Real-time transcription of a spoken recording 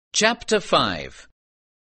Chapter 5.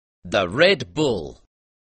 The Red Bull.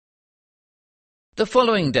 The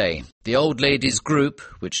following day, the old ladies' group,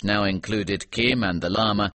 which now included Kim and the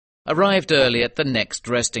llama, arrived early at the next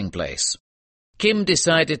resting place. Kim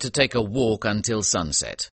decided to take a walk until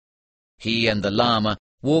sunset. He and the llama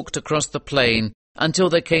walked across the plain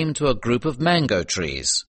until they came to a group of mango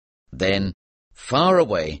trees. Then, far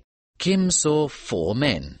away, Kim saw 4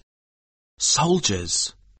 men.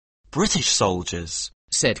 "Soldiers. British soldiers,"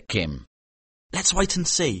 said Kim. "Let's wait and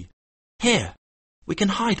see. Here, we can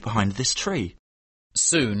hide behind this tree."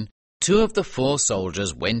 Soon, 2 of the 4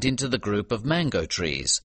 soldiers went into the group of mango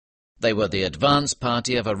trees. They were the advance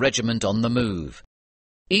party of a regiment on the move.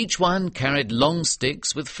 Each one carried long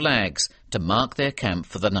sticks with flags to mark their camp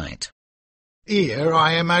for the night. "Here,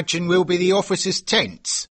 I imagine, will be the officers'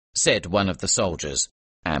 tents," said one of the soldiers,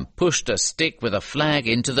 and pushed a stick with a flag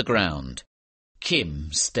into the ground.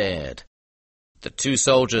 Kim stared. The 2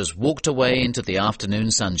 soldiers walked away into the afternoon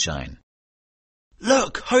sunshine.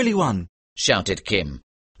 "Look, Holy One!" shouted Kim.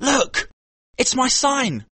 "Look! It's my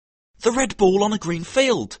sign! The Red Bull on a green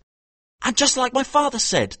field! And just like my father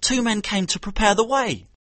said, 2 men came to prepare the way."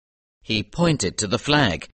 He pointed to the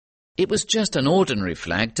flag. It was just an ordinary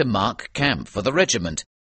flag to mark camp for the regiment.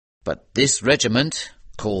 But this regiment,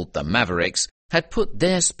 called the Mavericks, had put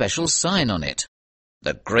their special sign on it.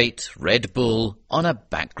 The great Red Bull on a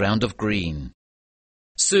background of green.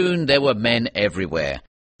 Soon there were men everywhere.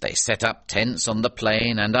 They set up tents on the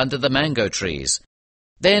plain and under the mango trees.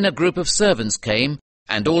 Then a group of servants came,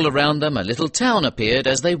 and all around them a little town appeared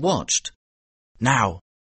as they watched. "Now,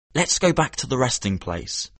 let's go back to the resting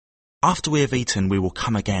place. After we have eaten, we will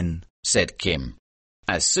come again," said Kim.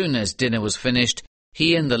 As soon as dinner was finished,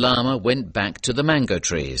 he and the llama went back to the mango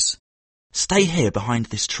trees. "Stay here behind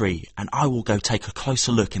this tree, and I will go take a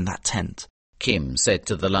closer look in that tent," Kim said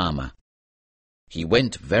to the llama. He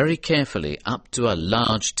went very carefully up to a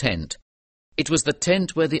large tent. It was the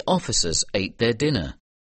tent where the officers ate their dinner.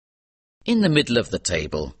 In the middle of the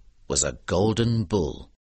table was a golden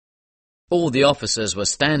bull. All the officers were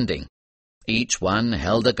standing. Each one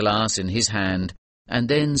held a glass in his hand and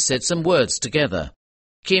then said some words together.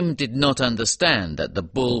 Kim did not understand that the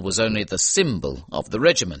bull was only the symbol of the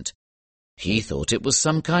regiment. He thought it was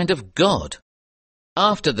some kind of god.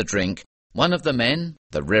 After the drink, one of the men,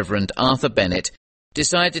 the Reverend Arthur Bennett,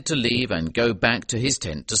 decided to leave and go back to his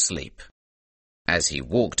tent to sleep. As he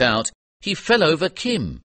walked out, he fell over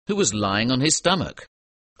Kim, who was lying on his stomach.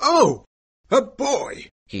 "Oh, a boy,"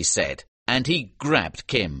 he said, and he grabbed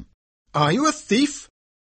Kim. "Are you a thief?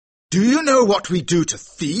 Do you know what we do to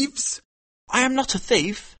thieves?" "I am not a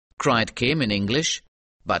thief," cried Kim in English,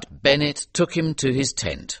 but Bennett took him to his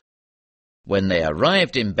tent. When they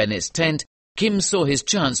arrived in Bennett's tent, Kim saw his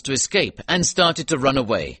chance to escape and started to run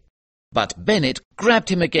away. But Bennett grabbed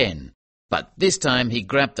him again, but this time he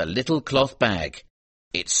grabbed a little cloth bag.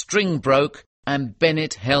 Its string broke, and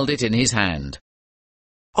Bennett held it in his hand.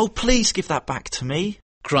 "Oh, please give that back to me,"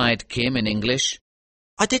 cried Kim in English.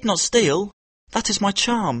 "I did not steal. That is my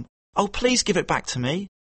charm. Oh, please give it back to me."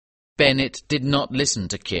 Bennett did not listen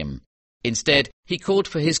to Kim. Instead, he called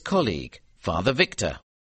for his colleague, Father Victor.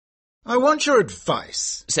 "I want your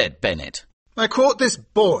advice," said Bennett. "I caught this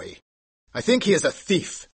boy. I think he is a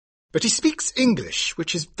thief, but he speaks English,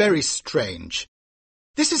 which is very strange.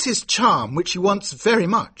 This is his charm, which he wants very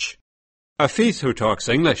much." "A thief who talks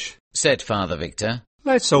English," said Father Victor.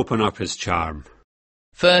 "Let's open up his charm."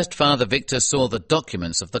 First, Father Victor saw the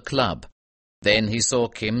documents of the club. Then he saw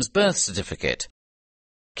Kim's birth certificate.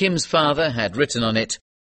 Kim's father had written on it,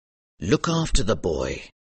 "Look after the boy.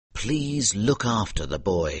 Please look after the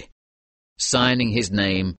boy," signing his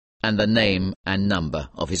name and the name and number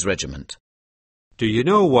of his regiment. "Do you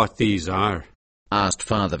know what these are?" asked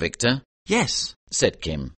Father Victor. "Yes," said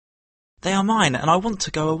Kim. "they are mine, and I want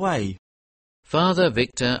to go away." Father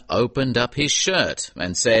Victor opened up his shirt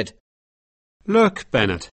and said, "Look,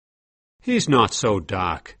 Bennett, he's not so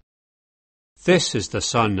dark. This is the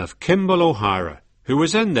son of Kimball O'Hara, who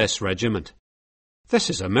was in this regiment.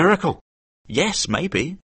 This is a miracle." "Yes,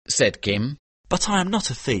 maybe," said Kim. "but I am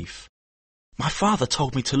not a thief. My father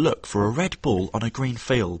told me to look for a red bull on a green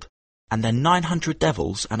field, and then 900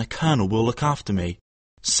 devils and a colonel will look after me.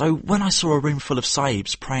 So when I saw a room full of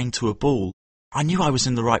sahibs praying to a bull, I knew I was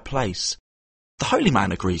in the right place. The holy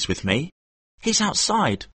man agrees with me. He's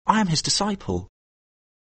outside. I am his disciple."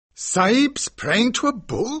 "Sahibs praying to a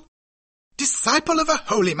bull? Disciple of a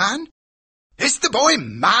holy man? Is the boy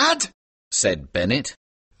mad?" said Bennett.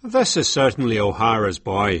 "This is certainly O'Hara's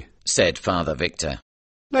boy," said Father Victor.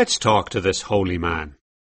 "Let's talk to this holy man."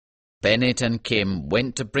 Bennett and Kim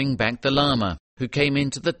went to bring back the llama, who came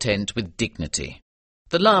into the tent with dignity.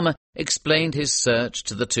 The Lama explained his search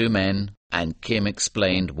to the two men, and Kim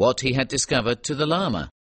explained what he had discovered to the Lama.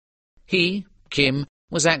 He, Kim,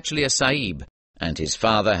 was actually a Sahib, and his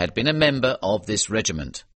father had been a member of this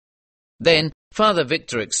regiment. Then Father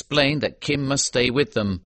Victor explained that Kim must stay with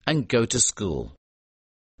them and go to school.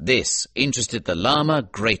 This interested the Lama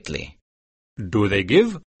greatly. Do they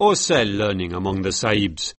give or sell learning among the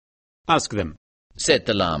Sahibs? Ask them, said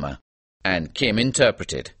the Lama, and Kim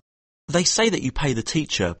interpreted. They say that you pay the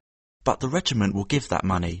teacher, but the regiment will give that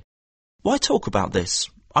money. Why talk about this?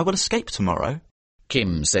 I will escape tomorrow.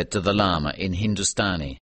 Kim said to the Lama in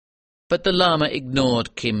Hindustani. But the Lama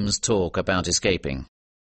ignored Kim's talk about escaping.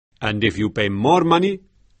 And if you pay more money,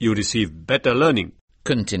 you receive better learning,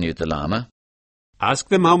 continued the Lama. Ask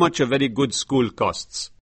them how much a very good school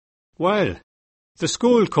costs. Well, the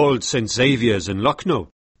school called St. Xavier's in Lucknow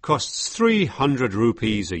costs 300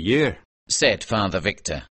 rupees a year, said Father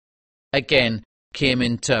Victor. Again, Kim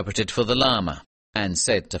interpreted for the Lama and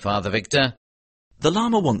said to Father Victor, The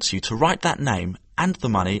Lama wants you to write that name and the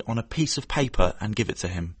money on a piece of paper and give it to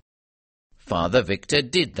him. Father Victor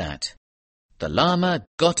did that. The Lama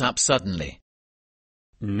got up suddenly.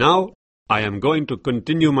 Now I am going to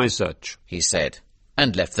continue my search, he said,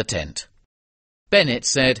 and left the tent. Bennett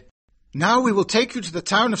said, Now we will take you to the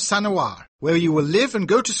town of Sanawar, where you will live and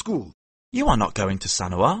go to school. You are not going to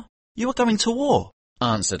Sanawar. You are going to war,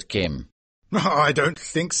 answered Kim. I don't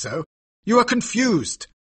think so. You are confused.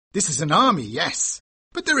 This is an army, yes,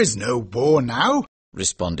 but there is no war now,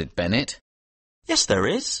 responded Bennett. Yes, there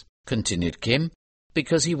is, continued Kim,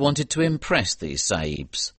 because he wanted to impress these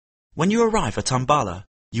Sahibs. When you arrive at Ambala,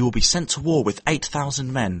 you will be sent to war with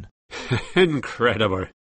 8,000 men. Incredible,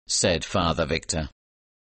 said Father Victor.